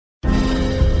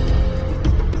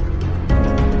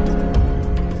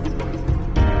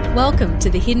Welcome to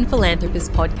the Hidden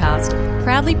Philanthropist podcast,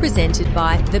 proudly presented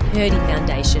by the Purdie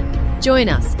Foundation. Join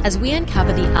us as we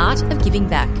uncover the art of giving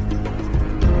back.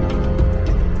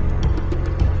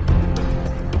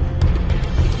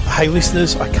 Hey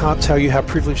listeners, I can't tell you how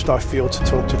privileged I feel to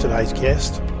talk to today's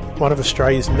guest, one of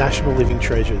Australia's national living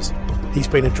treasures. He's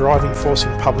been a driving force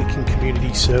in public and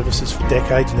community services for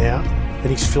decades now,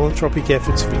 and his philanthropic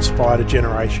efforts have inspired a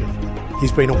generation.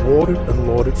 He's been awarded and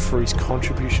lauded for his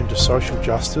contribution to social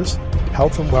justice,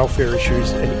 health and welfare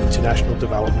issues and international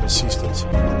development assistance,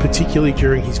 particularly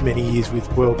during his many years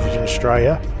with World Vision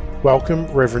Australia. Welcome,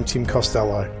 Reverend Tim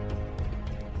Costello.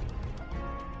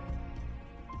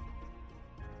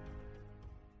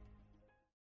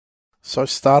 So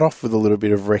start off with a little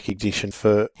bit of recognition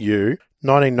for you.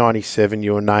 1997,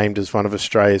 you were named as one of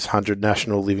Australia's 100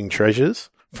 National Living Treasures.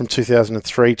 From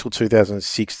 2003 till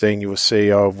 2016, you were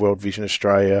CEO of World Vision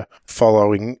Australia,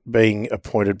 following being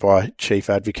appointed by Chief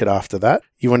Advocate after that.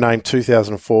 You were named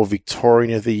 2004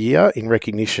 Victorian of the Year in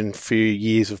recognition for your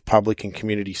years of public and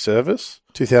community service.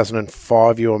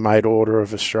 2005, you were made Order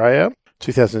of Australia.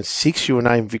 2006, you were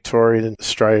named Victorian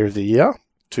Australia of the Year.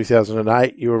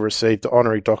 2008, you were received the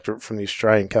Honorary Doctorate from the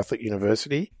Australian Catholic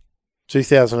University.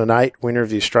 2008, winner of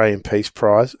the Australian Peace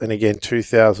Prize, and again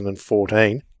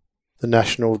 2014, the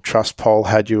National Trust poll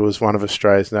had you as one of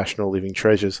Australia's national living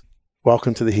treasures.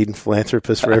 Welcome to the Hidden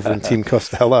Philanthropist, Reverend Tim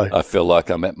Costello. I feel like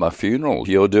I'm at my funeral.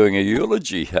 You're doing a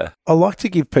eulogy. I like to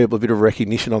give people a bit of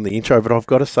recognition on the intro, but I've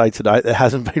got to say today there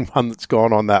hasn't been one that's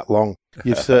gone on that long.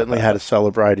 You've certainly had a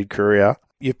celebrated career.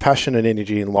 Your passion and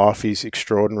energy in life is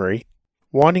extraordinary.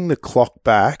 Winding the clock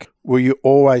back, were you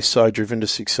always so driven to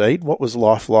succeed? What was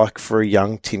life like for a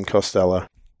young Tim Costello?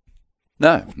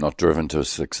 No, not driven to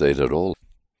succeed at all.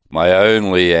 My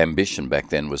only ambition back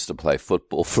then was to play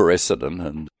football for Essendon,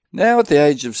 and now at the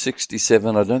age of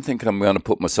 67, I don't think I'm going to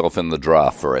put myself in the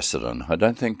draft for Essendon. I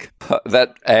don't think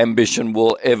that ambition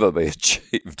will ever be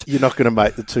achieved. You're not going to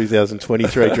make the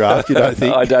 2023 draft, you don't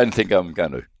think? I don't think I'm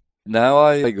going to. No,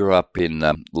 I grew up in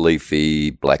leafy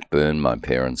Blackburn. My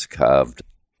parents carved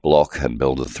block and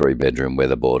built a 3-bedroom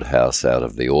weatherboard house out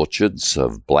of the orchards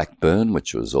of Blackburn,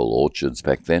 which was all orchards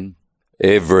back then.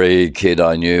 Every kid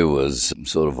I knew was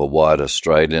sort of a white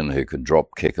Australian who could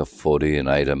drop kick a footy and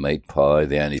ate a meat pie.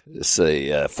 The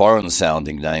only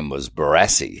foreign-sounding name was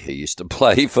Barassi. He used to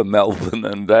play for Melbourne,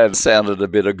 and that sounded a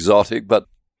bit exotic, but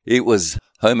it was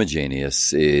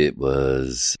homogeneous. It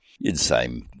was, you'd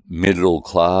say, middle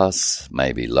class,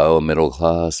 maybe lower middle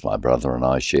class. My brother and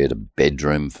I shared a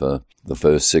bedroom for the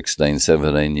first 16,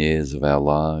 17 years of our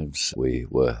lives. We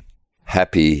were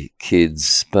happy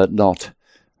kids, but not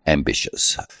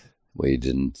ambitious. We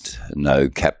didn't know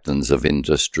captains of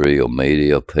industry or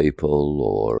media people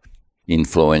or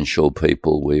influential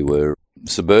people. We were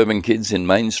suburban kids in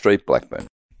Main Street, Blackburn.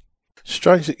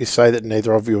 Strange that you say that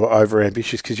neither of you are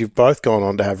over-ambitious, because you've both gone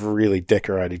on to have really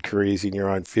decorated careers in your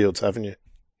own fields, haven't you?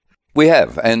 We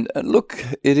have. And look,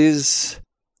 it is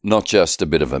not just a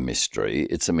bit of a mystery.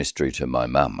 It's a mystery to my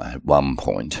mum. At one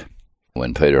point,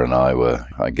 when Peter and I were,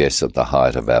 I guess, at the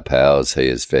height of our powers, he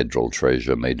as Federal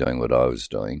Treasurer, me doing what I was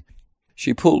doing,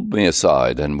 she pulled me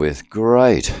aside and with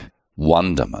great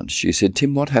wonderment, she said,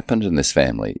 "Tim, what happened in this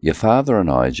family? Your father and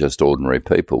I are just ordinary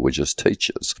people. We're just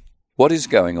teachers. What is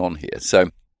going on here?" So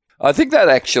I think that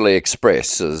actually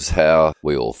expresses how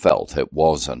we all felt. It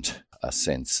wasn't a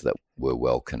sense that we're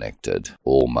well-connected,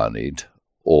 or moneyed,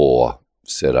 or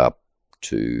set up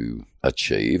to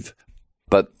achieve.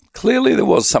 But clearly there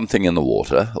was something in the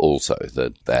water also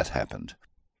that happened.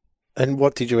 And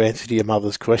what did you answer to your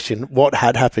mother's question? What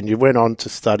had happened? You went on to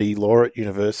study law at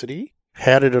university.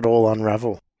 How did it all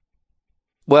unravel?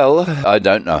 Well, I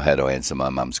don't know how to answer my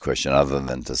mum's question other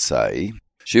than to say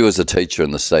she was a teacher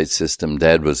in the state system.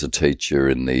 Dad was a teacher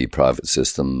in the private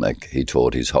system. He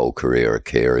taught his whole career at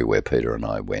Carey, where Peter and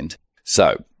I went.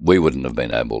 So we wouldn't have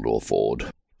been able to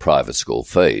afford private school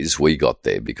fees. We got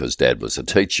there because Dad was a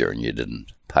teacher and you didn't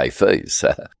pay fees.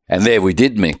 And there we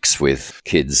did mix with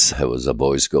kids who was a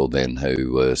boys' school then,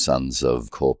 who were sons of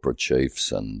corporate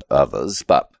chiefs and others.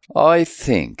 But I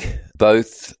think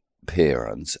both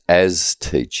parents, as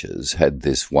teachers, had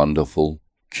this wonderful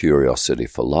curiosity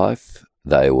for life.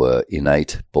 They were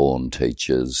innate born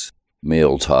teachers.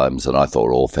 Meal times, and I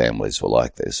thought all families were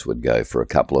like this, would go for a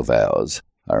couple of hours.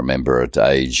 I remember at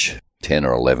age 10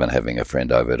 or 11 having a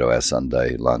friend over to our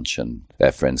Sunday lunch and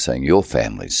our friend saying, "Your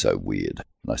family's so weird."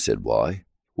 And I said, "Why?"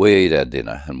 "We eat our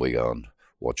dinner and we go and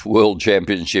watch World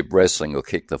Championship Wrestling or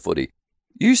kick the footy.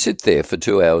 You sit there for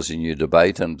 2 hours and you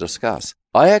debate and discuss."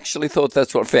 I actually thought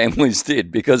that's what families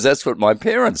did, because that's what my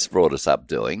parents brought us up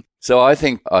doing. So I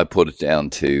think I put it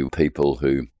down to people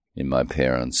who in my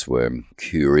parents were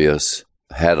curious,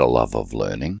 had a love of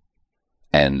learning,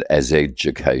 and as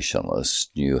educationalists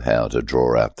knew how to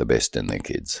draw out the best in their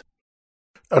kids.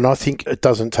 And I think it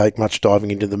doesn't take much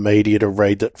diving into the media to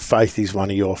read that faith is one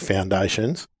of your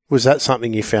foundations. Was that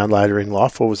something you found later in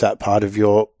life, or was that part of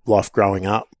your life growing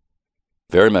up?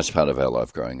 Very much part of our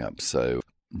life growing up. So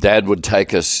Dad would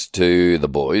take us to the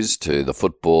boys, to the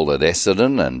football at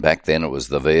Essendon, and back then it was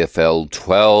the VFL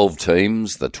 12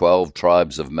 teams, the 12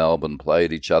 tribes of Melbourne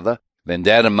played each other. Then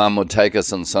Dad and Mum would take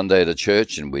us on Sunday to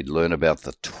church and we'd learn about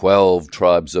the 12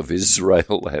 tribes of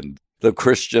Israel and the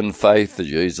Christian faith,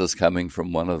 Jesus coming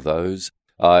from one of those.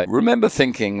 I remember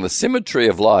thinking the symmetry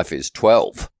of life is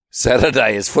 12.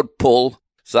 Saturday is football,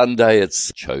 Sunday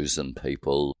it's chosen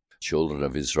people, children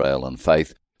of Israel and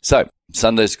faith. So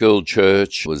Sunday school,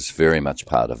 church was very much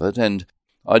part of it, and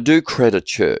I do credit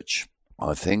church.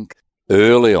 I think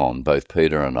early on, both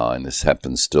Peter and I, and this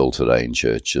happens still today in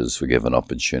churches, we're given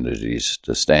opportunities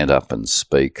to stand up and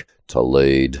speak, to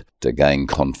lead, to gain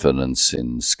confidence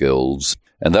in skills,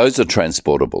 and those are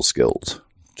transportable skills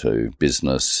to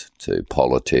business, to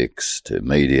politics, to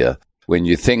media. When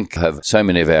you think of so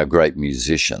many of our great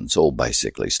musicians, all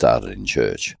basically started in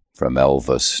church, from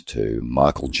Elvis to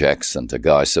Michael Jackson to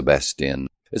Guy Sebastian,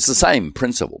 it's the same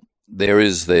principle. There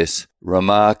is this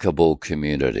remarkable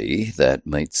community that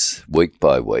meets week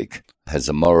by week, has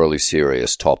a morally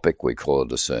serious topic, we call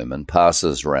it a sermon,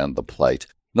 passes around the plate,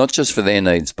 not just for their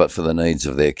needs, but for the needs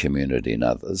of their community and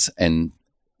others, and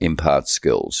imparts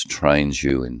skills, trains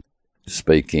you in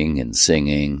speaking, in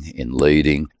singing, in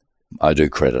leading. I do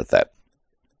credit that.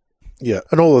 Yeah,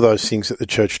 and all of those things that the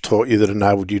church taught you that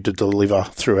enabled you to deliver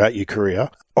throughout your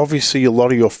career. Obviously, a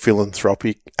lot of your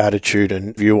philanthropic attitude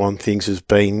and view on things has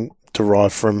been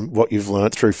derived from what you've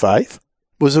learnt through faith.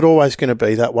 Was it always going to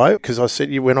be that way? Because I said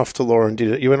you went off to law and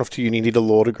did it. You went off to uni and did a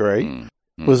law degree.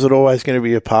 Was it always going to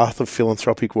be a path of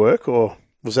philanthropic work, or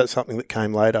was that something that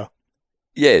came later?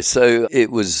 Yeah, so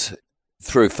it was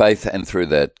through faith and through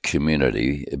that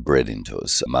community bred into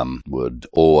us. Mum would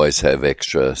always have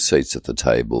extra seats at the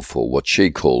table for what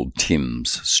she called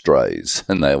Tim's strays,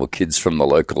 and they were kids from the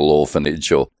local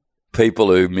orphanage or people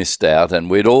who missed out,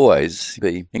 and we'd always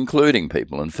be including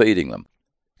people and feeding them.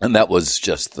 And that was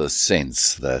just the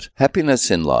sense that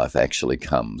happiness in life actually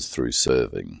comes through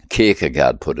serving.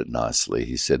 Kierkegaard put it nicely.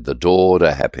 He said, the door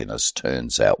to happiness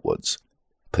turns outwards.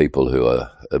 People who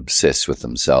are obsessed with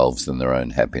themselves and their own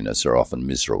happiness are often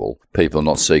miserable. People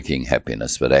not seeking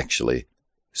happiness, but actually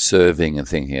serving and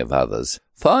thinking of others,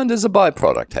 find as a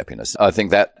byproduct happiness. I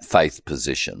think that faith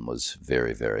position was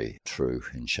very, very true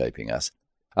in shaping us.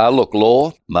 Look,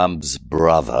 law, Mum's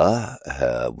brother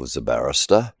was a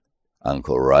barrister,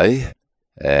 Uncle Ray,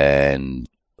 and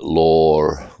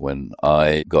law, when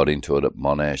I got into it at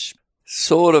Monash,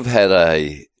 sort of had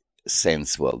a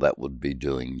sense, well, that would be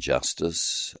doing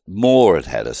justice. More it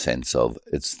had a sense of,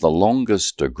 it's the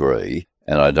longest degree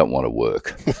and I don't want to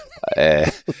work.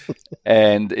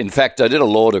 And in fact, I did a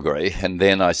law degree and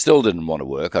then I still didn't want to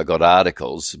work. I got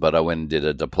articles, but I went and did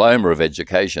a diploma of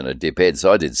education at Dip Ed,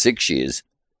 so I did 6 years.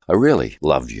 I really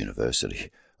loved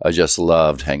university. I just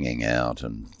loved hanging out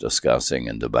and discussing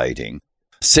and debating.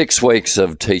 6 weeks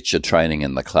of teacher training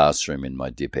in the classroom in my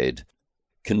Dip Ed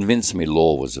convinced me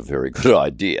law was a very good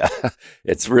idea.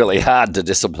 It's really hard to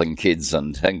discipline kids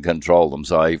and control them,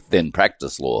 so I then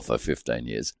practiced law for 15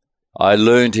 years. I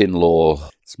learned in law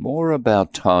it's more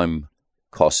about time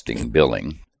costing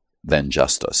billing than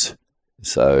justice.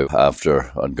 So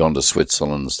after I'd gone to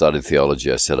Switzerland and studied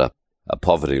theology, I set up a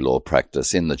poverty law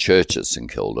practice in the church at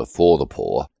St Kilda for the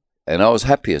poor, and I was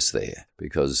happiest there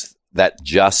because that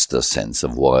justice sense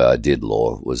of why I did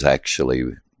law was actually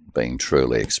being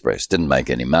truly expressed. Didn't make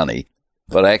any money,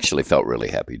 but I actually felt really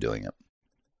happy doing it.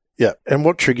 Yeah, and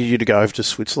what triggered you to go over to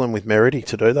Switzerland with Meredy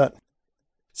to do that?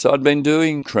 So I'd been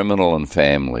doing criminal and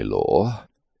family law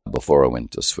before I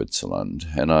went to Switzerland,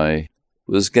 and I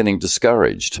was getting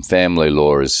discouraged. Family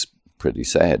law is pretty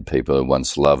sad. People who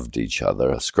once loved each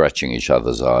other are scratching each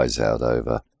other's eyes out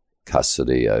over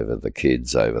custody, over the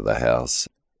kids, over the house.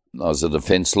 I was a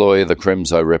defence lawyer. The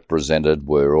crims I represented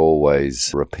were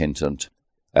always repentant,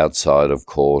 outside of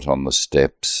court on the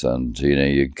steps, and,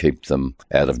 you keep them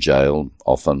out of jail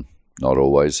often, not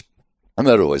always. And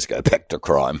they'd always go back to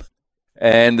crime.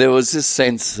 And there was this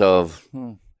sense of,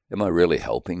 am I really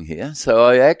helping here? So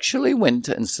I actually went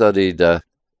and studied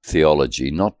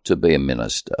theology, not to be a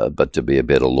minister, but to be a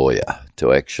better lawyer,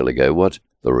 to actually go, what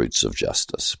the roots of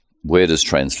justice? Where does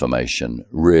transformation,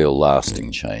 real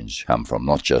lasting change come from,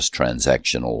 not just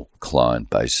transactional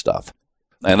client-based stuff?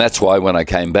 And that's why when I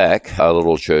came back, our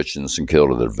little church in St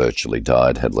Kilda that virtually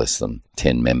died, had less than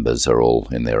 10 members, are all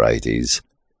in their 80s,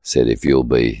 said, if you'll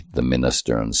be the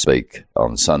minister and speak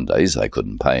on Sundays, they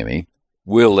couldn't pay me,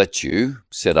 we'll let you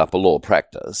set up a law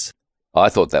practice. I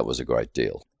thought that was a great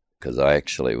deal because I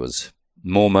actually was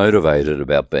more motivated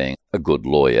about being a good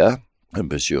lawyer and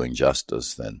pursuing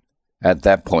justice than at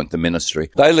that point the ministry.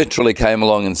 They literally came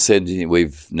along and said,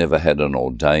 we've never had an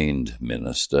ordained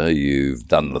minister. You've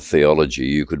done the theology.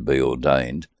 You could be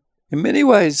ordained. In many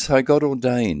ways, I got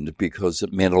ordained because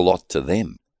it meant a lot to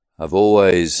them. I've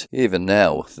always, even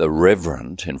now, the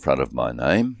Reverend in front of my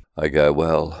name, I go,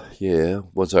 well, yeah,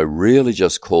 was I really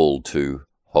just called to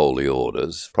holy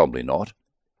orders? Probably not.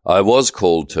 I was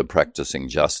called to practicing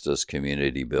justice,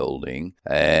 community building,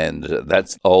 and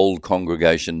that old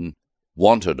congregation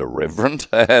wanted a reverend,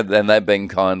 and they've been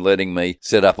kind letting me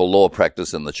set up a law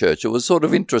practice in the church. It was sort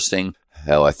of interesting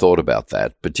how I thought about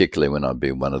that, particularly when I'd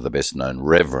been one of the best-known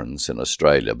reverends in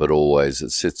Australia, but always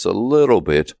it sits a little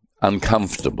bit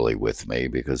uncomfortably with me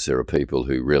because there are people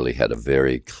who really had a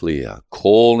very clear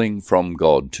calling from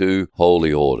God to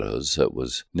holy orders. It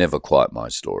was never quite my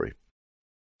story.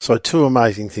 So 2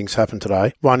 amazing things happened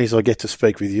today. One is I get to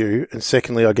speak with you, and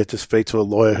secondly, I get to speak to a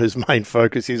lawyer whose main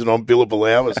focus isn't on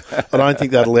billable hours. I don't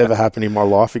think that'll ever happen in my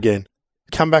life again.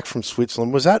 Come back from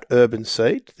Switzerland. Was that Urban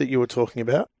Seed that you were talking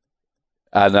about?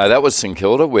 No, that was St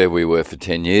Kilda, where we were for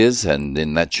 10 years, and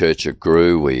in that church it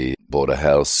grew. We bought a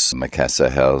house, Macassar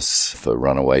House, for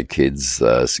runaway kids.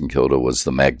 St Kilda was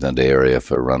the magnet area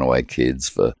for runaway kids,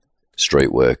 for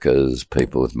street workers,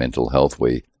 people with mental health.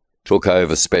 We took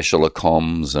over special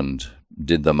accoms and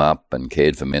did them up and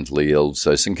cared for mentally ill.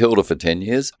 So St Kilda for 10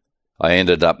 years. I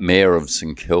ended up mayor of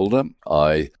St Kilda.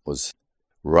 I was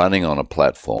running on a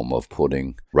platform of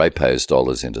putting ratepayers'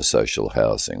 dollars into social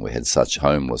housing. We had such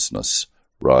homelessness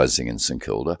rising in St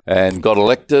Kilda and got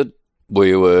elected.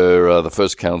 We were the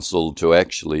first council to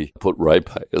actually put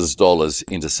ratepayers' dollars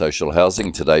into social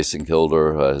housing. Today, St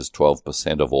Kilda has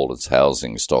 12% of all its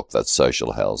housing stock. That's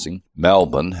social housing.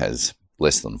 Melbourne has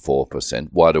less than 4%.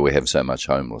 Why do we have so much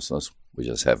homelessness? We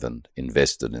just haven't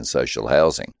invested in social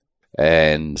housing.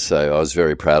 And so I was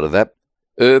very proud of that.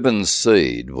 Urban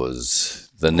Seed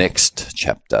was the next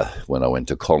chapter when I went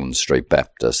to Collins Street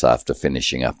Baptist after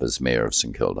finishing up as mayor of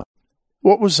St Kilda.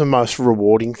 What was the most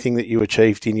rewarding thing that you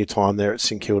achieved in your time there at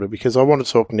St Kilda? Because I want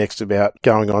to talk next about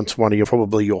going on to one of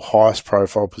probably your highest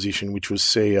profile position, which was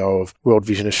CEO of World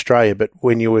Vision Australia. But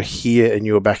when you were here and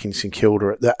you were back in St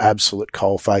Kilda at the absolute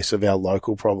coalface of our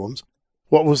local problems,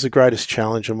 what was the greatest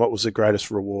challenge and what was the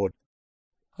greatest reward?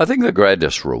 I think the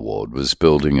greatest reward was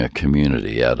building a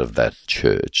community out of that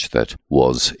church that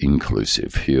was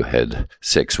inclusive. You had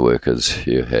sex workers,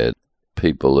 you had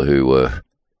people who were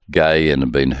gay and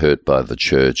had been hurt by the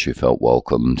church who felt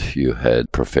welcomed. You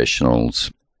had professionals.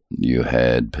 You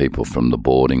had people from the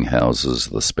boarding houses,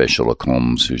 the special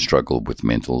accoms who struggled with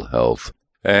mental health.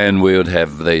 And we would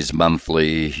have these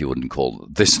monthly, you wouldn't call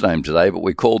it this name today, but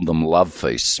we called them love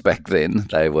feasts back then.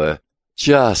 They were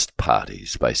just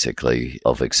parties, basically,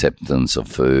 of acceptance of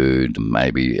food,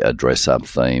 maybe a dress-up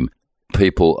theme.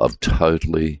 People of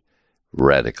totally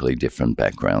radically different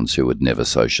backgrounds who would never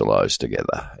socialise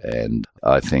together. And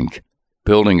I think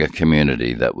building a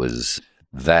community that was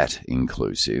that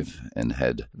inclusive and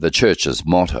had the church's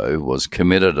motto was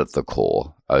committed at the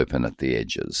core, open at the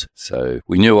edges. So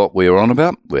we knew what we were on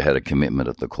about. We had a commitment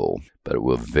at the core, but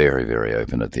we were very, very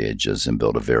open at the edges and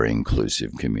built a very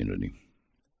inclusive community.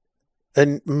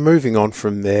 And moving on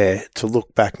from there to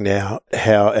look back now,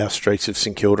 how our streets of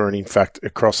St Kilda and in fact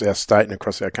across our state and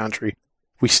across our country,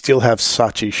 we still have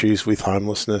such issues with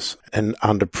homelessness and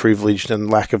underprivileged and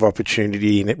lack of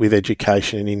opportunity with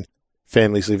education and in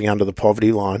families living under the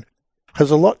poverty line. Has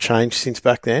a lot changed since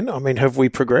back then? I mean, have we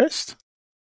progressed?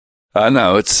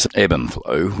 No, it's ebb and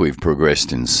flow. We've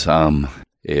progressed in some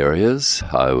areas.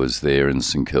 I was there in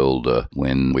St Kilda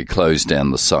when we closed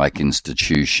down the psych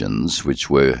institutions,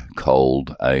 which were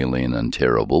cold, alien and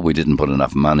terrible. We didn't put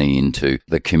enough money into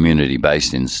the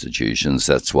community-based institutions.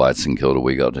 That's why at St Kilda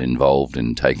we got involved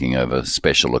in taking over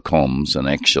special accoms and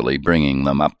actually bringing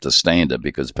them up to standard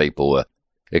because people were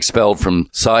expelled from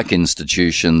psych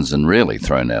institutions and really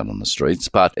thrown out on the streets.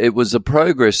 But it was a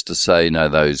progress to say, no,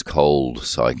 those cold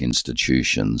psych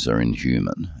institutions are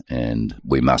inhuman and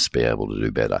we must be able to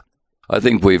do better. I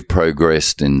think we've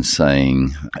progressed in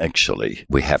saying, actually,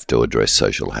 we have to address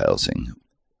social housing.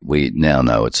 We now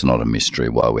know it's not a mystery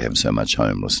why we have so much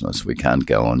homelessness. We can't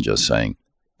go on just saying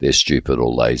they're stupid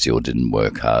or lazy or didn't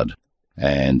work hard.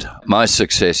 And my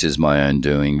success is my own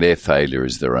doing. Their failure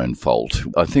is their own fault.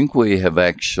 I think we have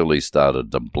actually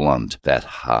started to blunt that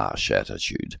harsh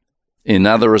attitude. In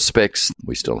other respects,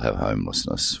 we still have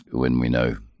homelessness when we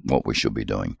know what we should be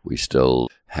doing. We still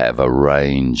have a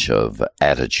range of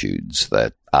attitudes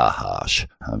that are harsh.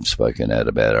 I've spoken out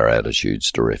about our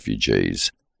attitudes to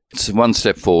refugees. It's one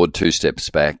step forward, two steps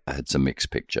back. It's a mixed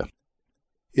picture.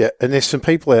 Yeah, and there's some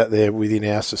people out there within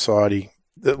our society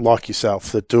that, like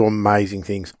yourself, that do amazing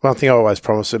things. One thing I always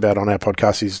promise about on our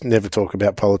podcast is never talk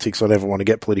about politics. I never want to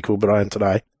get political, but I am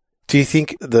today. Do you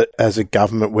think that as a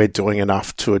government we're doing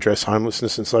enough to address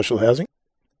homelessness and social housing?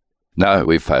 No,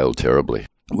 we failed terribly.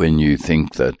 When you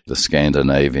think that the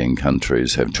Scandinavian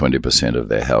countries have 20% of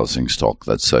their housing stock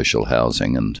that's social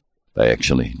housing and they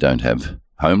actually don't have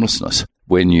homelessness.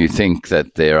 When you think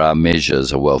that there are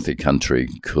measures a wealthy country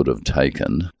could have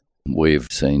taken, we've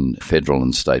seen federal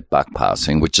and state buck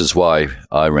passing, which is why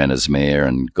I ran as mayor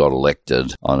and got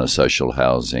elected on a social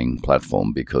housing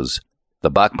platform, because the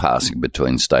buck passing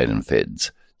between state and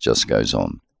feds just goes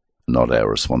on, not our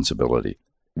responsibility.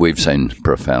 We've seen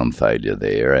profound failure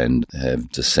there and have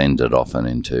descended often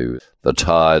into the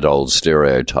tired old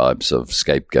stereotypes of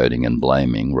scapegoating and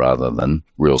blaming rather than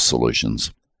real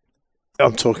solutions.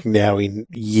 I'm talking now in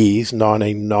years,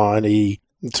 1990,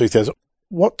 2000.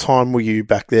 What time were you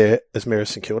back there as Mayor of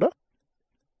St Kilda?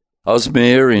 I was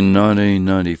Mayor in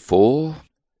 1994,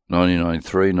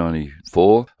 1993,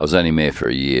 94. I was only Mayor for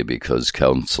a year because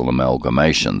council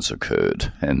amalgamations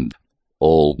occurred and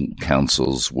all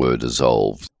councils were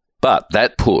dissolved. But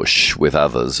that push with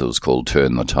others, it was called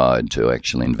Turn the Tide, to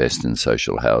actually invest in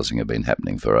social housing, had been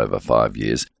happening for over 5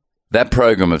 years. That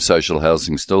program of social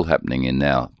housing is still happening in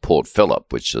now Port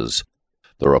Phillip, which is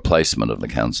the replacement of the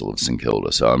Council of St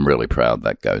Kilda. So I'm really proud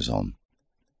that goes on.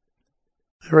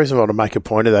 The reason I want to make a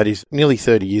point of that is nearly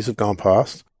 30 years have gone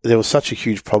past. There was such a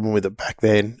huge problem with it back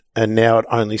then, and now it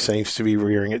only seems to be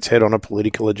rearing its head on a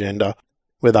political agenda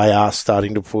where they are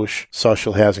starting to push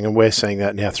social housing. And we're seeing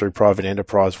that now through private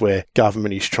enterprise, where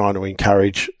government is trying to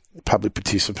encourage public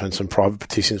participants and private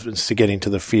participants to get into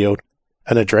the field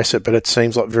and address it. But it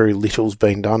seems like very little's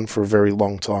been done for a very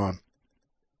long time.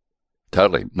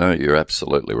 Totally. No, you're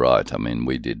absolutely right. I mean,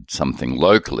 we did something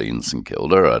locally in St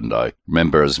Kilda, and I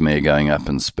remember as mayor going up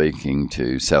and speaking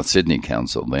to South Sydney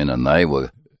Council then, and they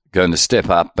were going to step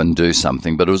up and do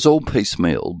something, but it was all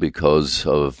piecemeal because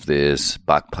of this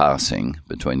buck passing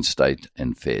between state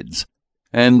and feds.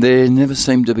 And there never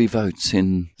seemed to be votes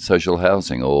in social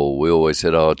housing, or we always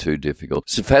said, too difficult.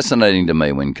 It's fascinating to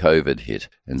me when COVID hit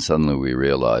and suddenly we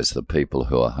realised the people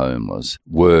who are homeless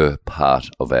were part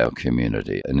of our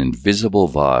community. An invisible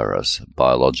virus,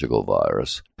 biological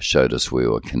virus, showed us we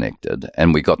were connected,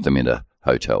 and we got them into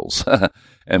hotels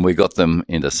and we got them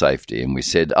into safety, and we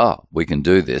said, we can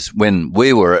do this when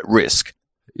we were at risk.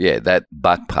 Yeah, that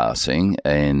buck passing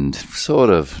and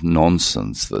sort of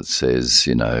nonsense that says,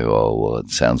 it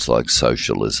sounds like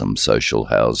socialism, social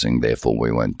housing, therefore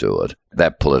we won't do it.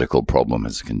 That political problem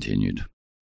has continued.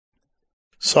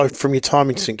 So from your time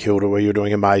in St Kilda, where you're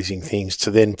doing amazing things, to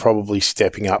then probably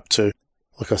stepping up to,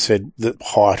 like I said, the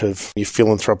height of your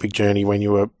philanthropic journey when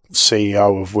you were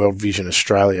CEO of World Vision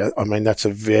Australia, I mean, that's a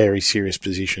very serious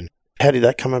position. How did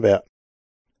that come about?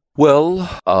 Well,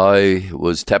 I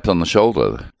was tapped on the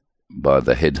shoulder by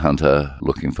the headhunter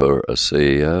looking for a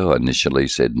CEO. I initially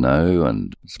said no,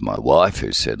 and it's my wife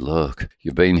who said, look,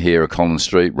 you've been here at Collins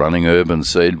Street running Urban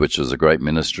Seed, which is a great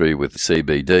ministry with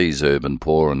CBDs, urban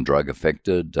poor and drug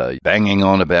affected, banging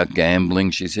on about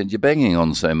gambling. She said, you're banging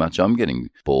on so much, I'm getting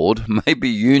bored. Maybe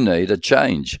you need a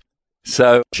change.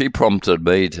 So she prompted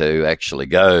me to actually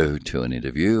go to an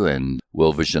interview, and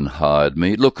World Vision hired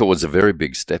me. Look, it was a very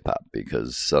big step up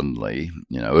because suddenly,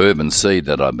 Urban Seed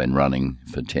that I've been running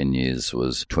for 10 years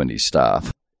was 20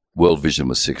 staff. World Vision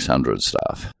was 600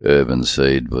 staff. Urban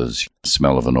Seed was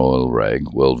smell of an oil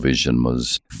rag. World Vision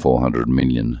was 400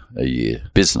 million a year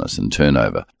business and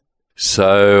turnover.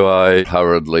 So I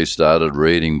hurriedly started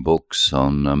reading books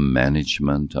on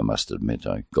management. I must admit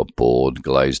I got bored,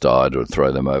 glazed-eyed, or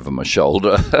throw them over my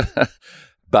shoulder.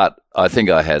 But I think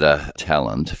I had a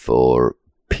talent for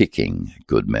picking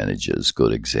good managers,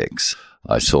 good execs.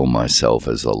 I saw myself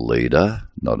as a leader,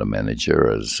 not a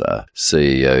manager, as a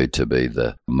CEO to be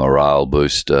the morale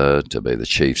booster, to be the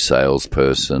chief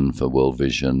salesperson for World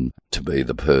Vision, to be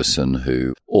the person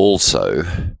who also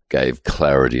gave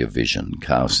clarity of vision,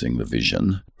 casting the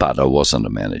vision, but I wasn't a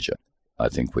manager. I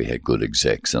think we had good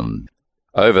execs, and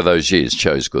over those years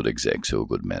chose good execs who were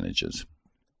good managers.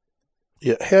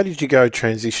 Yeah. How did you go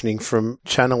transitioning from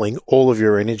channeling all of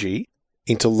your energy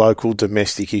into local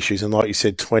domestic issues? And like you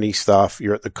said, 20 staff,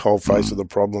 you're at the cold face of the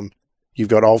problem. You've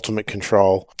got ultimate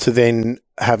control, to then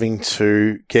having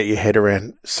to get your head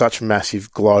around such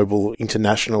massive global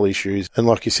international issues. And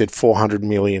like you said, 400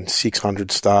 million,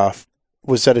 600 staff.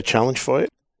 Was that a challenge for you?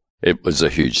 It was a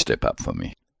huge step up for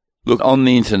me. Look, on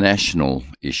the international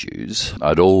issues,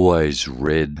 I'd always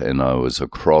read and I was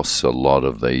across a lot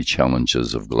of the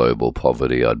challenges of global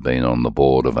poverty. I'd been on the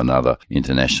board of another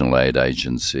international aid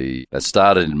agency. I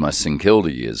started in my St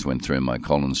Kilda years, went through my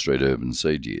Collins Street urban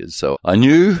seed years. So I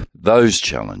knew those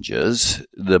challenges.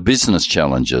 The business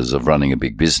challenges of running a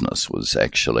big business was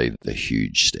actually the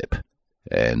huge step.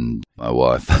 And my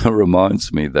wife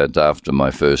reminds me that after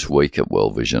my first week at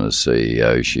World Vision as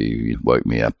CEO, she woke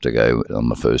me up to go on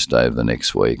the first day of the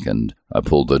next week. And I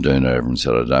pulled the doona over and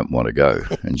said, I don't want to go.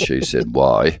 And she said,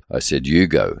 why? I said, you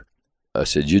go. I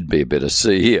said, you'd be a better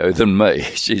CEO than me.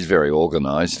 She's very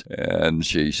organised. And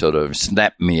she sort of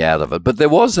snapped me out of it. But there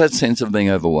was that sense of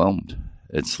being overwhelmed.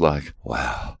 It's like,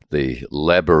 wow, the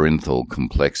labyrinthal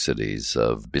complexities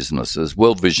of businesses.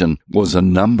 World Vision was a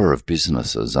number of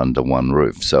businesses under one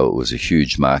roof. So it was a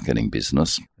huge marketing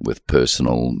business with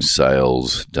personal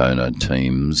sales, donor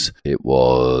teams. It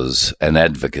was an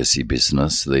advocacy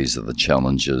business. These are the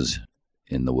challenges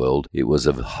in the world. It was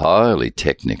a highly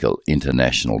technical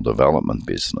international development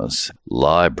business.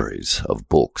 Libraries of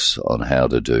books on how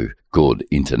to do good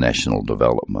international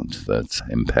development that's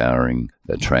empowering,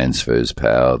 that transfers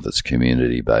power, that's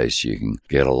community-based. You can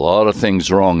get a lot of things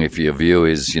wrong if your view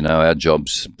is, our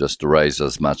job's just to raise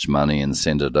as much money and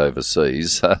send it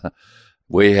overseas.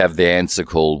 We have the answer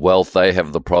called wealth. They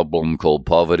have the problem called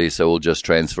poverty, so we'll just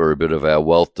transfer a bit of our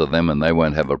wealth to them and they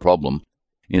won't have a problem.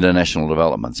 International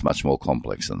development's much more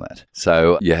complex than that.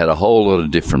 So you had a whole lot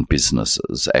of different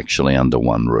businesses actually under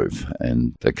one roof,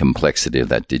 and the complexity of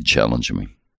that did challenge me.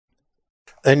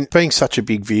 And being such a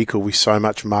big vehicle with so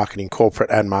much marketing, corporate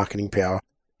and marketing power,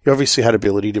 you obviously had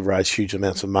ability to raise huge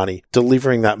amounts of money.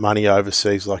 Delivering that money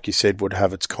overseas, like you said, would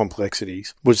have its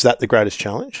complexities. Was that the greatest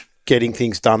challenge, getting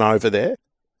things done over there?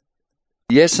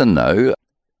 Yes and no.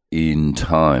 In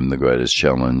time, the greatest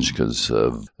challenge, because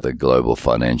of the global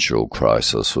financial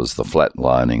crisis, was the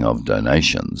flatlining of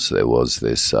donations. There was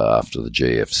this, after the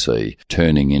GFC,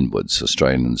 turning inwards.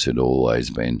 Australians who'd always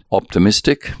been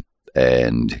optimistic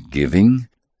and giving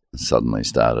suddenly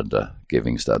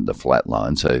giving started to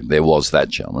flatline. So there was that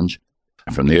challenge.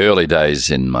 From the early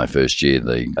days in my first year,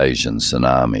 the Asian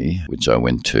tsunami, which I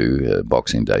went to,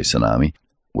 Boxing Day tsunami,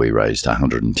 we raised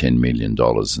 $110 million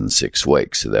in 6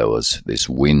 weeks. So there was this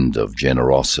wind of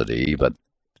generosity, but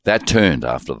that turned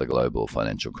after the global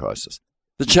financial crisis.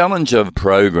 The challenge of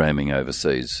programming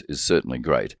overseas is certainly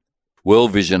great.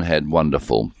 World Vision had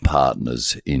wonderful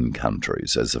partners in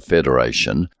countries. As a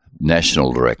federation,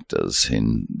 national directors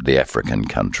in the African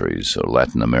countries or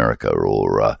Latin America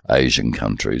or Asian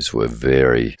countries were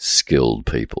very skilled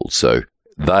people. So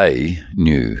they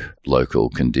knew local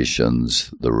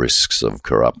conditions, the risks of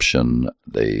corruption,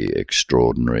 the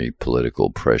extraordinary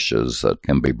political pressures that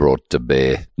can be brought to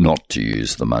bear not to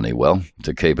use the money well,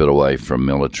 to keep it away from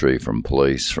military, from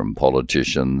police, from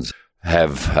politicians,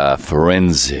 have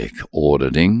forensic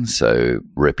auditing. So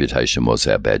reputation was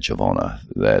our badge of honour,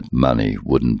 that money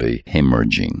wouldn't be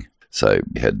hemorrhaging. So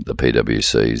we had the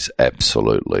PwCs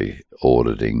absolutely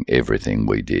auditing everything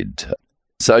we did.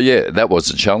 So, yeah, that was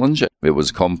a challenge. It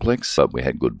was complex, but we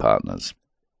had good partners.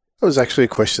 That was actually a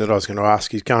question that I was going to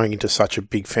ask, is going into such a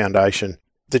big foundation,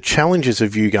 the challenges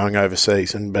of you going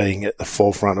overseas and being at the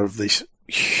forefront of these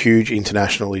huge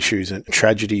international issues and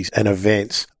tragedies and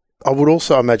events. I would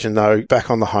also imagine, though, back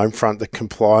on the home front, the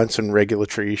compliance and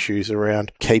regulatory issues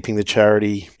around keeping the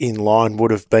charity in line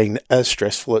would have been as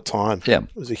stressful at times. Yeah.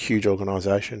 It was a huge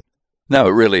organisation. No,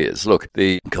 it really is. Look,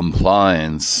 the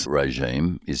compliance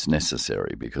regime is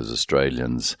necessary because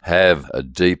Australians have a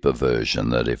deep aversion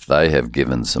that if they have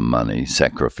given some money,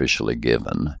 sacrificially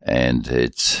given, and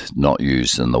it's not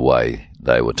used in the way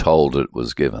they were told it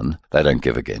was given, they don't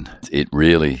give again. It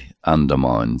really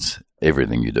undermines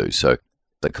everything you do. So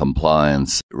the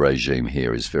compliance regime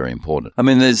here is very important. I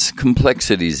mean, there's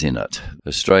complexities in it.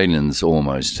 Australians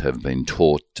almost have been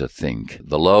taught to think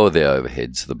the lower the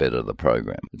overheads, the better the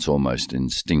program. It's almost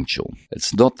instinctual.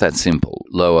 It's not that simple.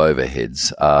 Low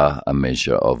overheads are a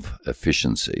measure of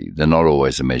efficiency. They're not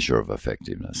always a measure of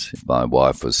effectiveness. If my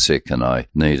wife was sick and I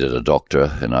needed a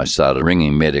doctor and I started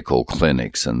ringing medical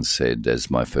clinics and said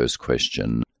as my first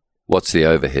question, what's the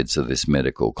overheads of this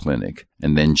medical clinic,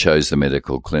 and then chose the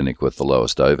medical clinic with the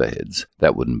lowest overheads,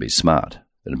 that wouldn't be smart.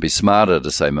 It'd be smarter to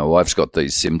say, my wife's got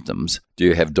these symptoms. Do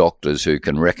you have doctors who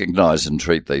can recognise and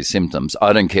treat these symptoms?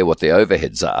 I don't care what the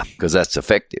overheads are, because that's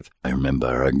effective. I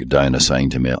remember a donor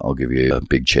saying to me, I'll give you a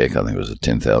big cheque. I think it was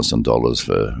 $10,000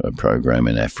 for a program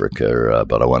in Africa,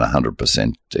 but I want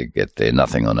 100% to get there,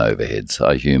 nothing on overheads.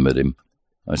 I humoured him.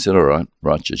 I said, all right,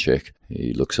 write your cheque.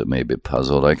 He looks at me a bit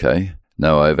puzzled. Okay,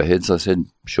 no overheads? I said,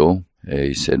 sure.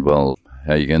 He said, well,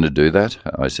 how are you going to do that?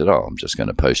 I said, I'm just going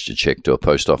to post your cheque to a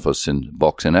post office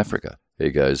box in Africa.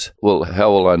 He goes, well, how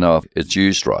will I know if it's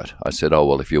used right? I said,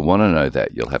 well, if you want to know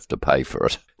that, you'll have to pay for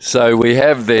it. So we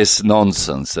have this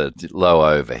nonsense at low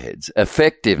overheads.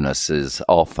 Effectiveness is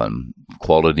often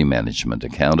quality management,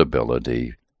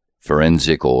 accountability,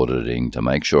 forensic auditing to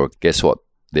make sure, guess what,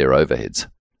 they're overheads.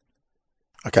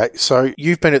 Okay, so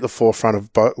you've been at the forefront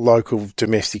of both local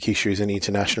domestic issues and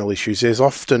international issues. There's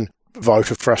often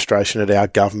vote of frustration at our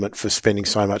government for spending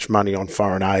so much money on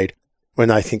foreign aid when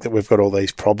they think that we've got all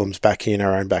these problems back here in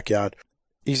our own backyard.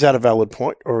 Is that a valid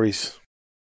point, or is...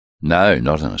 No,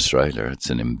 not in Australia. It's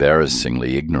an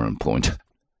embarrassingly ignorant point.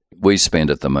 We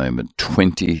spend at the moment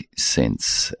 20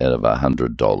 cents out of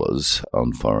 $100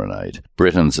 on foreign aid.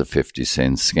 Britain's at 50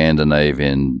 cents,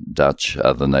 Scandinavian, Dutch,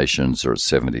 other nations are at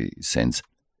 70 cents.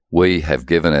 We have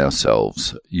given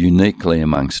ourselves, uniquely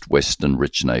amongst Western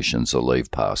rich nations, a leave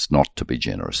pass not to be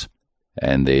generous.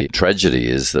 And the tragedy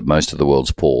is that most of the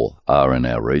world's poor are in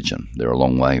our region. They're a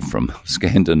long way from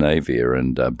Scandinavia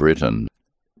and Britain.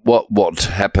 What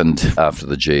happened after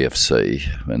the GFC,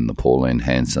 when the Pauline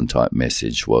Hanson type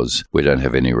message was, we don't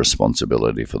have any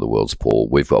responsibility for the world's poor.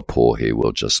 We've got poor here.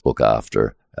 We'll just look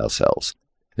after ourselves.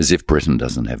 As if Britain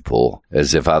doesn't have poor.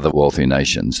 As if other wealthy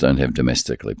nations don't have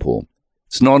domestically poor.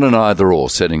 It's not an either or,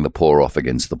 setting the poor off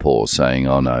against the poor, saying,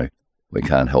 oh no, we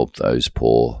can't help those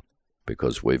poor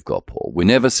because we've got poor. We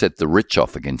never set the rich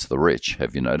off against the rich,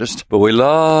 have you noticed? But we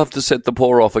love to set the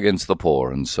poor off against the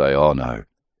poor and say, oh no,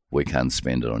 we can't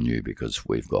spend it on you because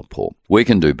we've got poor. We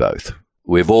can do both.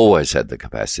 We've always had the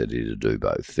capacity to do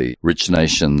both. The rich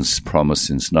nations' promise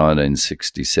since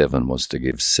 1967 was to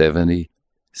give 70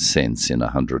 cents in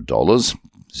 $100,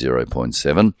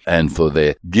 0.7, and for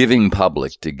their giving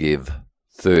public to give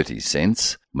 30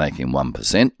 cents, making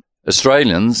 1%.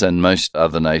 Australians and most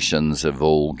other nations have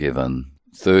all given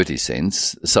 30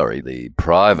 cents. Sorry, the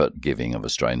private giving of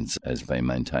Australians has been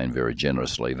maintained very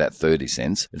generously. That 30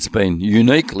 cents, it's been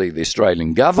uniquely the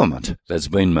Australian government that's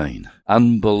been mean,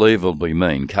 unbelievably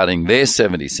mean, cutting their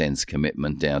 70 cents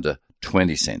commitment down to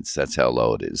 20 cents. That's how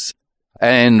low it is.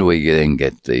 And we then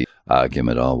get the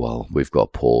argument, oh, well, we've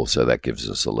got poor, so that gives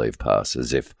us a leave pass,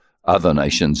 as if other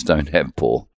nations don't have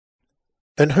poor.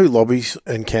 And who lobbies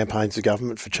and campaigns the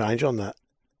government for change on that?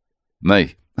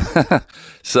 Me.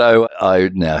 So I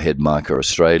now head Micah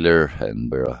Australia,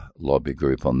 and we're a lobby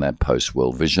group on that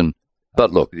post-World Vision.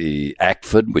 But look, the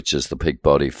ACFID, which is the peak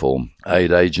body for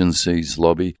aid agencies,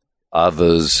 lobby.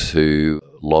 Others who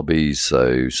lobby,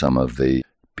 so some of the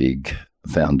big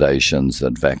foundations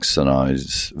that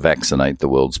vaccinate the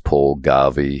world's poor.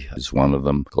 Gavi is one of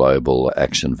them. Global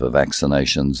Action for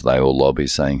Vaccinations. They all lobby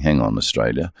saying, hang on,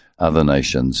 Australia. Other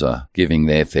nations are giving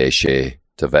their fair share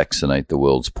to vaccinate the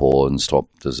world's poor and stop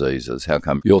diseases. How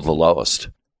come you're the lowest?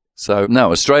 So,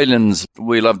 no, Australians,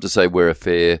 we love to say we're a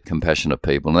fair, compassionate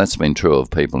people, and that's been true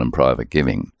of people in private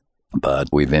giving. But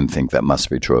we then think that must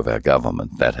be true of our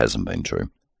government. That hasn't been true.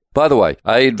 By the way,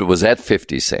 aid was at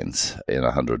 50 cents in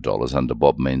 $100 under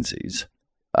Bob Menzies.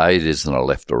 Aid isn't a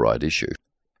left or right issue,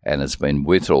 and it's been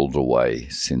whittled away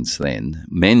since then.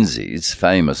 Menzies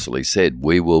famously said,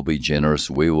 we will be generous,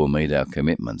 we will meet our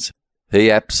commitments. He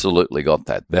absolutely got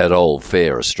that old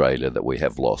fair Australia that we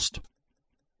have lost.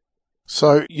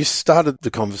 So you started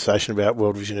the conversation about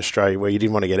World Vision Australia where you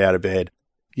didn't want to get out of bed.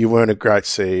 You weren't a great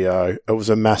CEO. It was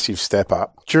a massive step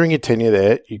up. During your tenure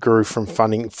there, you grew from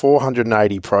funding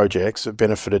 480 projects that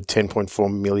benefited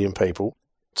 10.4 million people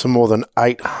to more than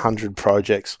 800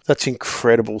 projects. That's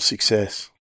incredible success.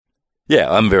 Yeah,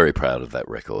 I'm very proud of that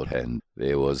record. And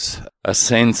there was a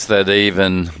sense that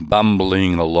even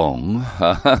bumbling along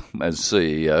as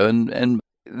CEO, and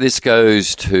this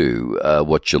goes to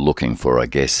what you're looking for, I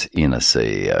guess, in a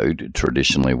CEO.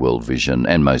 Traditionally, World Vision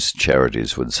and most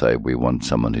charities would say we want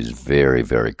someone who's very,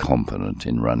 very competent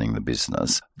in running the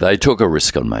business. They took a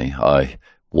risk on me. I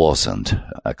wasn't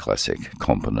a classic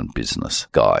competent business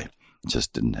guy.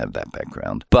 Just didn't have that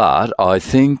background. But I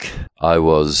think I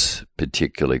was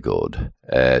particularly good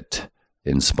at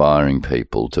inspiring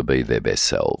people to be their best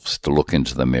selves, to look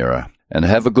into the mirror and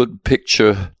have a good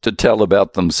picture to tell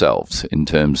about themselves in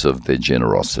terms of their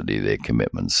generosity, their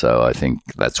commitment. So I think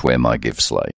that's where my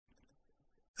gifts lay.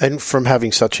 And from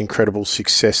having such incredible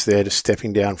success there to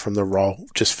stepping down from the role,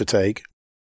 just fatigue?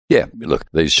 Yeah, look,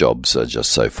 these jobs are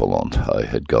just so full on. I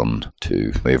had gone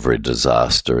to every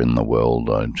disaster in the world.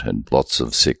 I'd had lots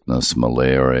of sickness,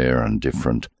 malaria and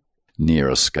different near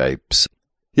escapes.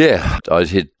 Yeah, I'd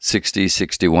hit 60,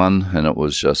 61, and it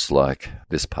was just like,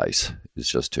 this pace is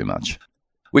just too much.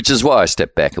 Which is why I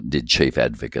stepped back and did chief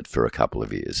advocate for a couple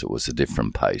of years. It was a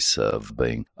different pace of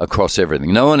being across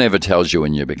everything. No one ever tells you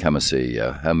when you become a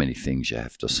CEO how many things you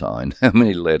have to sign, how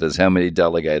many letters, how many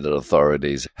delegated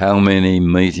authorities, how many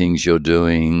meetings you're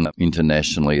doing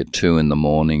internationally at 2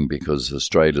 a.m. because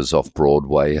Australia's off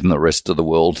Broadway and the rest of the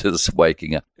world is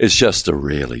waking up. It's just a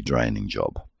really draining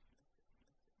job.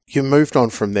 You moved on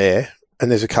from there. And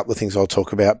there's a couple of things I'll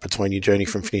talk about between your journey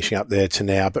from finishing up there to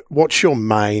now. But what's your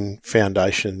main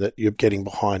foundation that you're getting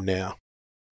behind now?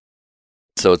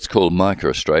 So it's called Micah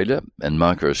Australia, and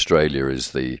Micah Australia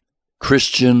is the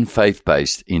Christian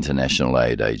faith-based international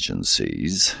aid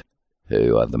agencies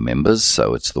who are the members.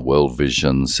 So it's the World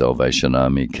Vision, Salvation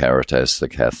Army, Caritas, the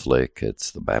Catholic,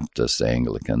 it's the Baptist,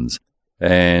 Anglicans.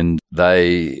 And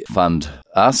they fund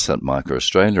us at Micah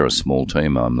Australia, a small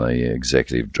team. I'm the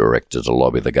executive director to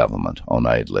lobby the government on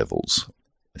aid levels.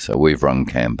 So we've run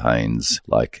campaigns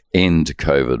like End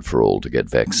COVID for All to get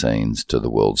vaccines to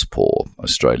the world's poor.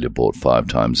 Australia bought 5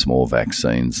 times more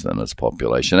vaccines than its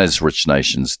population. As rich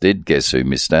nations did, guess who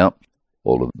missed out?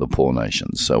 All of the poor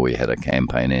nations. So we had a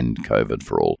campaign, End COVID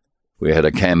for All. We had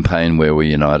a campaign where we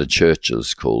united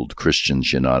churches called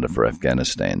Christians United for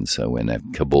Afghanistan. So when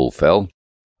Kabul fell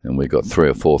and we got 3,000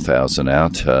 or 4,000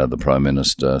 out, the Prime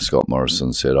Minister, Scott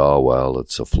Morrison, said, oh, well,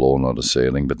 it's a floor, not a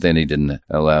ceiling. But then he didn't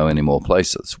allow any more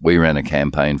places. We ran a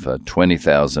campaign for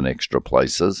 20,000 extra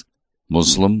places,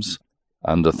 Muslims,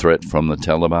 under threat from the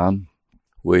Taliban.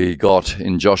 We got,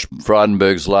 in Josh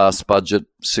Frydenberg's last budget,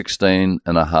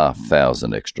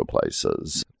 16,500 extra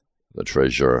places. The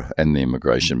Treasurer and the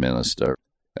Immigration Minister.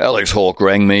 Alex Hawke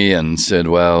rang me and said,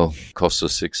 well, cost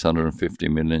us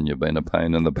 $650 million, you've been a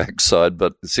pain in the backside,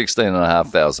 but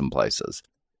 16,500 places.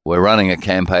 We're running a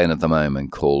campaign at the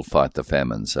moment called Fight the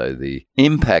Famine. So the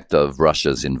impact of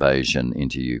Russia's invasion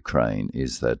into Ukraine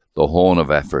is that the Horn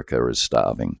of Africa is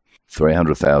starving.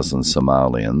 300,000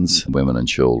 Somalians, women and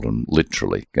children,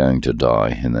 literally going to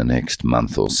die in the next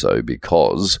month or so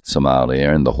because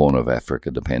Somalia and the Horn of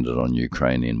Africa depended on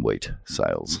Ukrainian wheat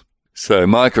sales. So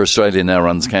Micah Australia now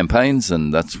runs campaigns,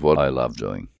 and that's what I love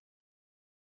doing.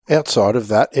 Outside of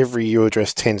that, every year you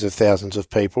address tens of thousands of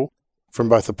people from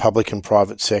both the public and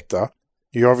private sector.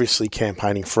 You're obviously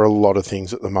campaigning for a lot of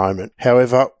things at the moment.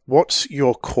 However, what's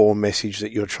your core message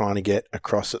that you're trying to get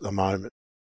across at the moment?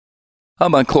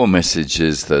 My core message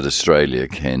is that Australia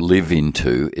can live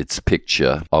into its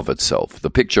picture of itself.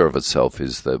 The picture of itself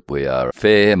is that we are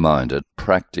fair-minded,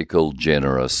 practical,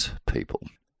 generous people.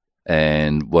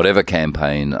 And whatever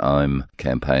campaign I'm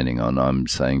campaigning on, I'm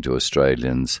saying to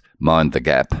Australians, mind the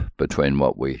gap between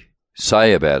what we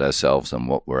say about ourselves and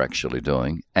what we're actually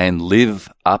doing, and live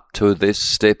up to this,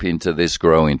 step into this,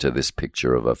 grow into this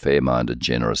picture of a fair-minded,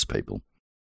 generous people.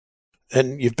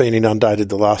 And you've been inundated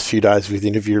the last few days with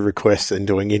interview requests and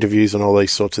doing interviews and all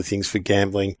these sorts of things for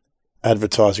gambling,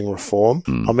 advertising reform.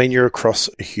 I mean, you're across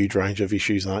a huge range of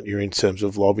issues, aren't you, in terms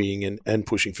of lobbying and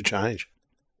pushing for change?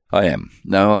 I am.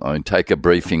 No, I take a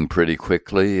briefing pretty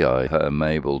quickly. I am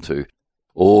able to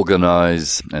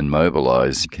organise and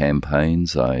mobilise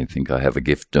campaigns. I think I have a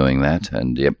gift doing that.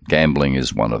 And, yep, gambling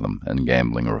is one of them, and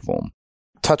gambling reform.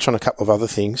 Touch on a couple of other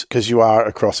things, because you are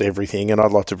across everything, and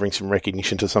I'd like to bring some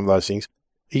recognition to some of those things.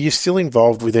 Are you still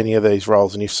involved with any of these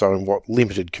roles, and if so, in what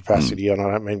limited capacity? And I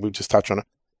don't mean we'll just touch on it.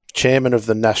 Chairman of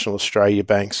the National Australia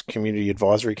Bank's Community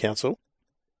Advisory Council?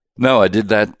 No, I did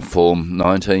that for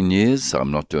 19 years. I'm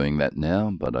not doing that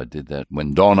now, but I did that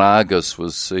when Don Argus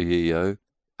was CEO,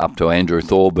 up to Andrew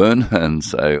Thorburn, and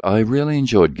so I really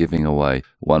enjoyed giving away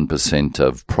 1%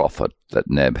 of profit that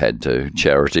NAB had to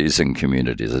charities and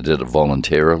communities. I did it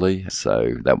voluntarily,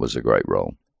 so that was a great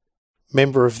role.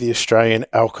 Member of the Australian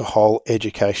Alcohol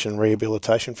Education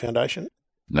Rehabilitation Foundation?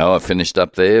 No, I finished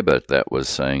up there, but that was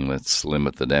saying let's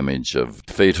limit the damage of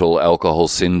fetal alcohol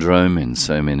syndrome in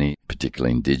so many,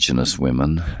 particularly Indigenous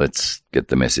women. Let's get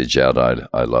the message out.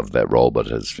 I loved that role, but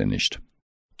it has finished.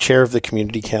 Chair of the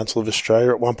Community Council of Australia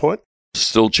at one point?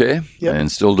 Still chair, Yep.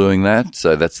 And still doing that.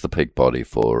 So that's the peak body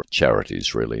for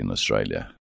charities really in Australia.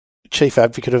 Chief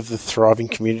Advocate of the Thriving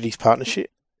Communities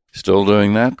Partnership? Still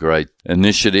doing that. Great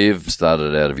initiative.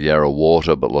 Started out of Yarra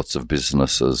Water, but lots of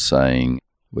businesses saying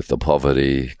With the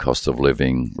poverty, cost of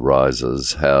living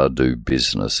rises, how do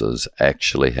businesses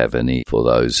actually have any for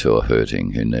those who are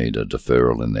hurting, who need a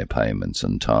deferral in their payments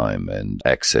and time and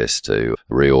access to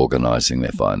reorganising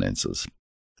their finances?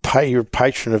 You're a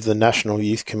patron of the National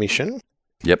Youth Commission.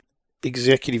 Yep.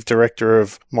 Executive Director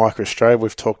of Micah Australia,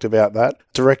 we've talked about that.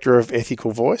 Director of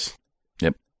Ethical Voice.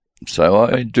 Yep. So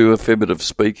I do a fair bit of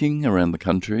speaking around the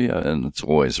country, and it's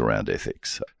always around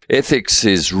ethics. Ethics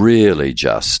is really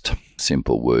just,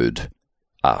 simple word,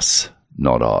 us,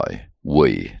 not I.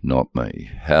 We, not me.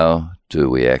 How do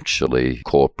we actually,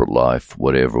 corporate life,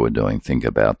 whatever we're doing, think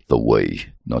about the we,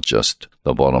 not just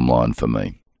the bottom line for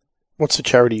me? What's the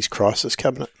Charities Crisis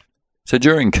Cabinet? So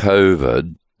during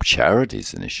COVID,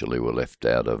 charities initially were left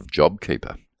out of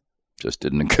JobKeeper. Just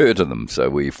didn't occur to them. So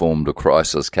we formed a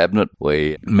crisis cabinet.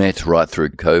 We met right through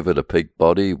COVID, a peak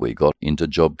body. We got into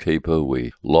JobKeeper.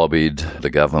 We lobbied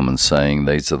the government saying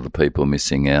these are the people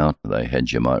missing out. They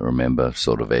had, you might remember,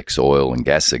 sort of ex-oil and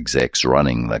gas execs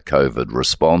running the COVID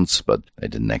response, but they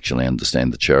didn't actually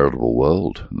understand the charitable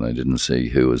world. And they didn't see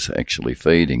who was actually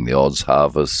feeding the odds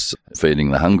harvests,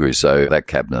 feeding the hungry. So that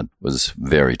cabinet was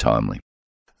very timely.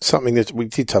 Something that we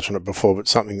did touch on it before, but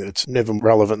something that's never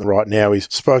relevant right now is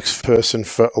spokesperson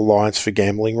for Alliance for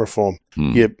Gambling Reform.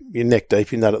 You're neck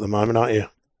deep in that at the moment, aren't you?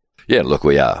 Yeah, look,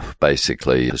 we are.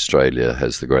 Basically, Australia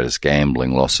has the greatest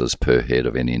gambling losses per head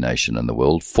of any nation in the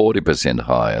world, 40%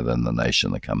 higher than the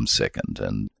nation that comes second.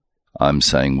 And I'm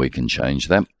saying we can change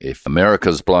that. If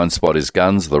America's blind spot is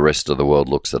guns, the rest of the world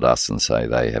looks at us and say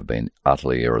they have been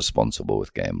utterly irresponsible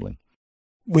with gambling.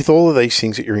 With all of these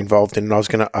things that you're involved in, and I was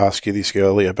going to ask you this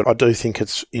earlier, but I do think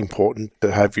it's important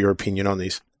to have your opinion on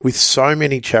this. With so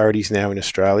many charities now in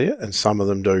Australia, and some of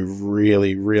them do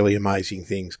really, really amazing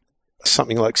things,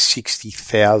 something like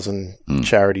 60,000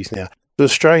 charities now. The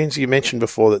Australians, you mentioned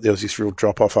before that there was this real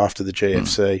drop-off after the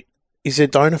GFC. Is there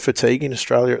donor fatigue in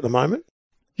Australia at the moment?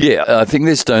 Yeah, I think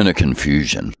there's donor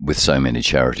confusion with so many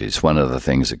charities. One of the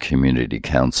things at Community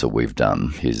Council we've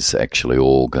done is actually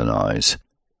organise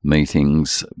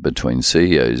meetings between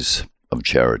CEOs of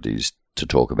charities to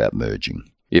talk about merging.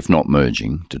 If not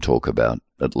merging, to talk about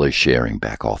at least sharing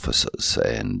back offices.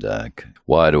 And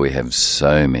why do we have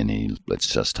so many, let's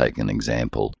just take an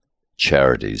example,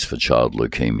 charities for child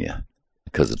leukemia?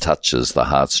 Because it touches the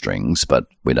heartstrings, but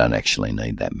we don't actually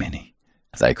need that many.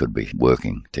 They could be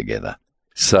working together.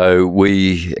 So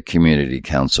we, Community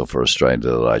Council for Australia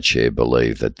that I chair,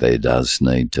 believe that there does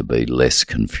need to be less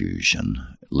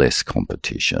confusion, less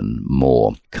competition,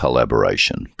 more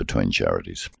collaboration between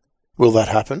charities. Will that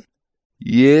happen?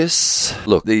 Yes.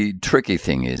 Look, the tricky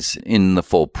thing is, in the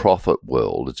for-profit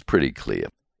world, it's pretty clear.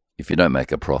 If you don't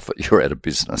make a profit, you're out of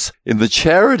business. In the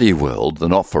charity world, the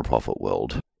not-for-profit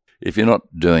world, if you're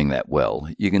not doing that well,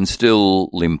 you can still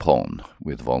limp on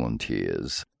with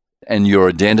volunteers. And your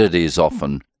identity is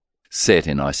often set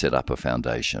in, I set up a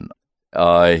foundation.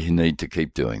 I need to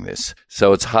keep doing this.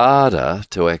 So it's harder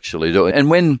to actually do it. And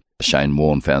when Shane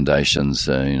Warne Foundations,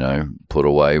 put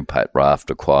away, Pat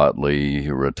Rafter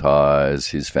quietly retires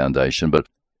his foundation, but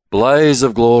blaze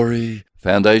of glory,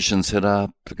 foundation set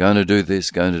up, going to do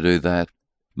this, going to do that.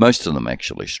 Most of them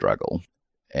actually struggle.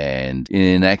 And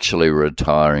in actually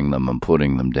retiring them and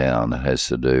putting them down, it has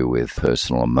to do with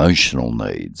personal emotional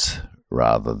needs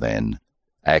rather than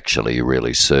actually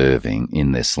really serving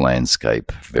in this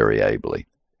landscape very ably.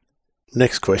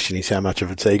 Next question is how much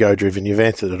of it's ego-driven. You've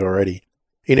answered it already.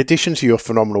 In addition to your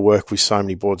phenomenal work with so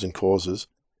many boards and causes,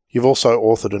 you've also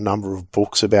authored a number of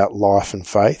books about life and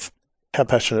faith. How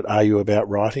passionate are you about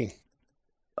writing?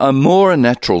 I'm more a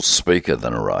natural speaker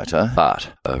than a writer,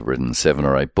 but I've written 7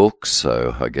 or 8 books,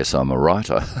 so I guess I'm a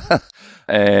writer.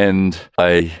 And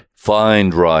I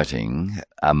find writing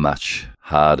a much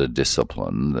harder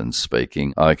discipline than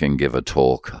speaking. I can give a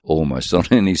talk almost on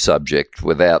any subject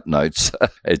without notes.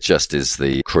 It just is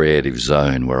the creative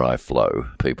zone where I flow.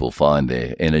 People find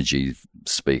their energy,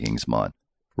 speaking's mine.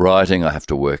 Writing, I have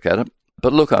to work at it.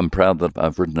 But look, I'm proud that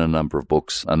I've written a number of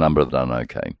books, a number that done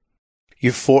okay.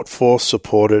 You've fought for,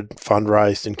 supported,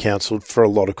 fundraised and counselled for a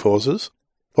lot of causes.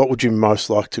 What would you most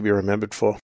like to be remembered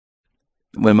for?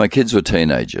 When my kids were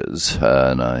teenagers,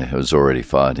 and I was already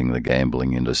fighting the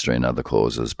gambling industry and other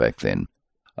causes back then,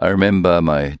 I remember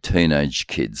my teenage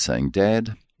kids saying,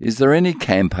 "Dad, is there any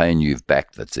campaign you've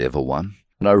backed that's ever won?"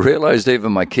 And I realised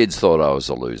even my kids thought I was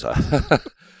a loser.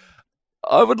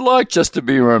 I would like just to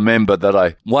be remembered that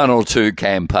I won or 2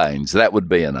 campaigns. That would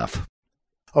be enough.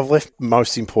 I've left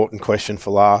most important question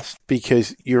for last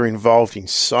because you're involved in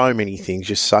so many things.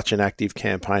 You're such an active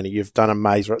campaigner. You've done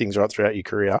amazing things right throughout your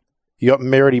career. You got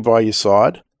Merity by your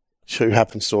side, who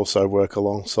happens to also work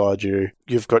alongside you.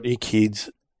 You've got your kids.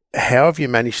 How have you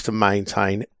managed to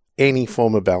maintain any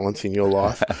form of balance in your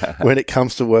life when it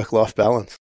comes to work-life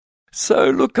balance? So,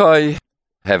 look, I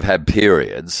have had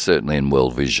periods, certainly in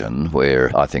World Vision,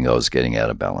 where I think I was getting out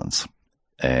of balance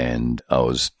and I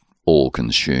was all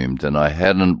consumed and I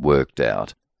hadn't worked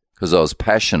out, because I was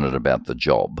passionate about the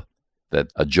job,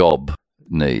 that a job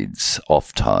needs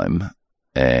off time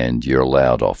and you're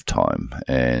allowed off time.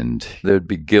 And there'd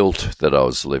be guilt that I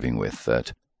was living with,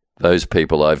 that those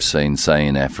people I've seen, say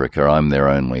in Africa, I'm their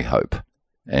only hope.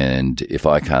 And if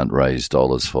I can't raise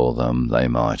dollars for them, they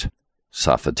might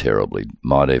suffer terribly,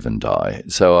 might even die.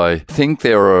 So I think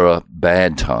there are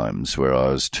bad times where I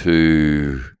was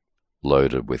too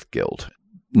loaded with guilt.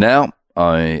 Now,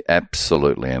 I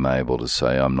absolutely am able to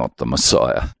say I'm not the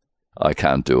Messiah. I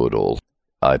can't do it all.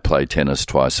 I play tennis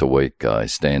twice a week. I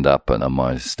stand up and on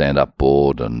my stand-up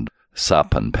board and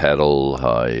sup and paddle.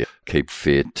 I keep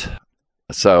fit.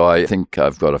 So I think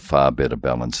I've got a far better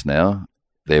balance now.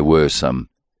 There were some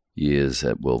years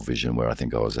at World Vision where I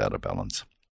think I was out of balance.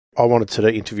 I wanted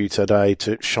to interview today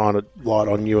to shine a light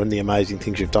on you and the amazing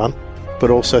things you've done, but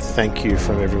also thank you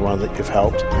from everyone that you've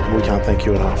helped. We can't thank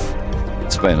you enough.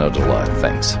 It's been a delight.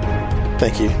 Thanks.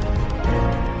 Thank you.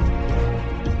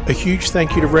 A huge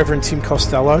thank you to Reverend Tim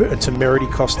Costello and to Micah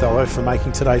Costello for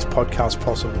making today's podcast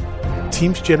possible.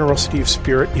 Tim's generosity of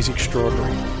spirit is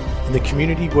extraordinary, and the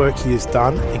community work he has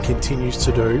done and continues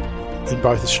to do in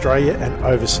both Australia and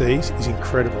overseas is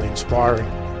incredibly inspiring.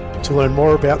 To learn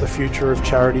more about the future of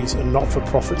charities and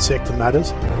not-for-profit sector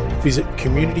matters, visit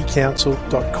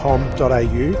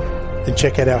communitycouncil.com.au and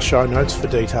check out our show notes for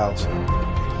details.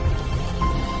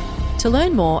 To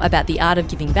learn more about the art of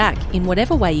giving back in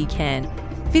whatever way you can,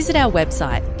 visit our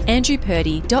website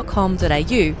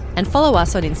andrewpurdie.com.au and follow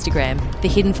us on Instagram, The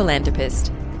Hidden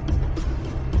Philanthropist.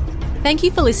 Thank you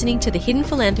for listening to The Hidden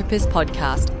Philanthropist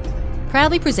podcast,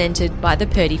 proudly presented by the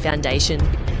Purdie Foundation.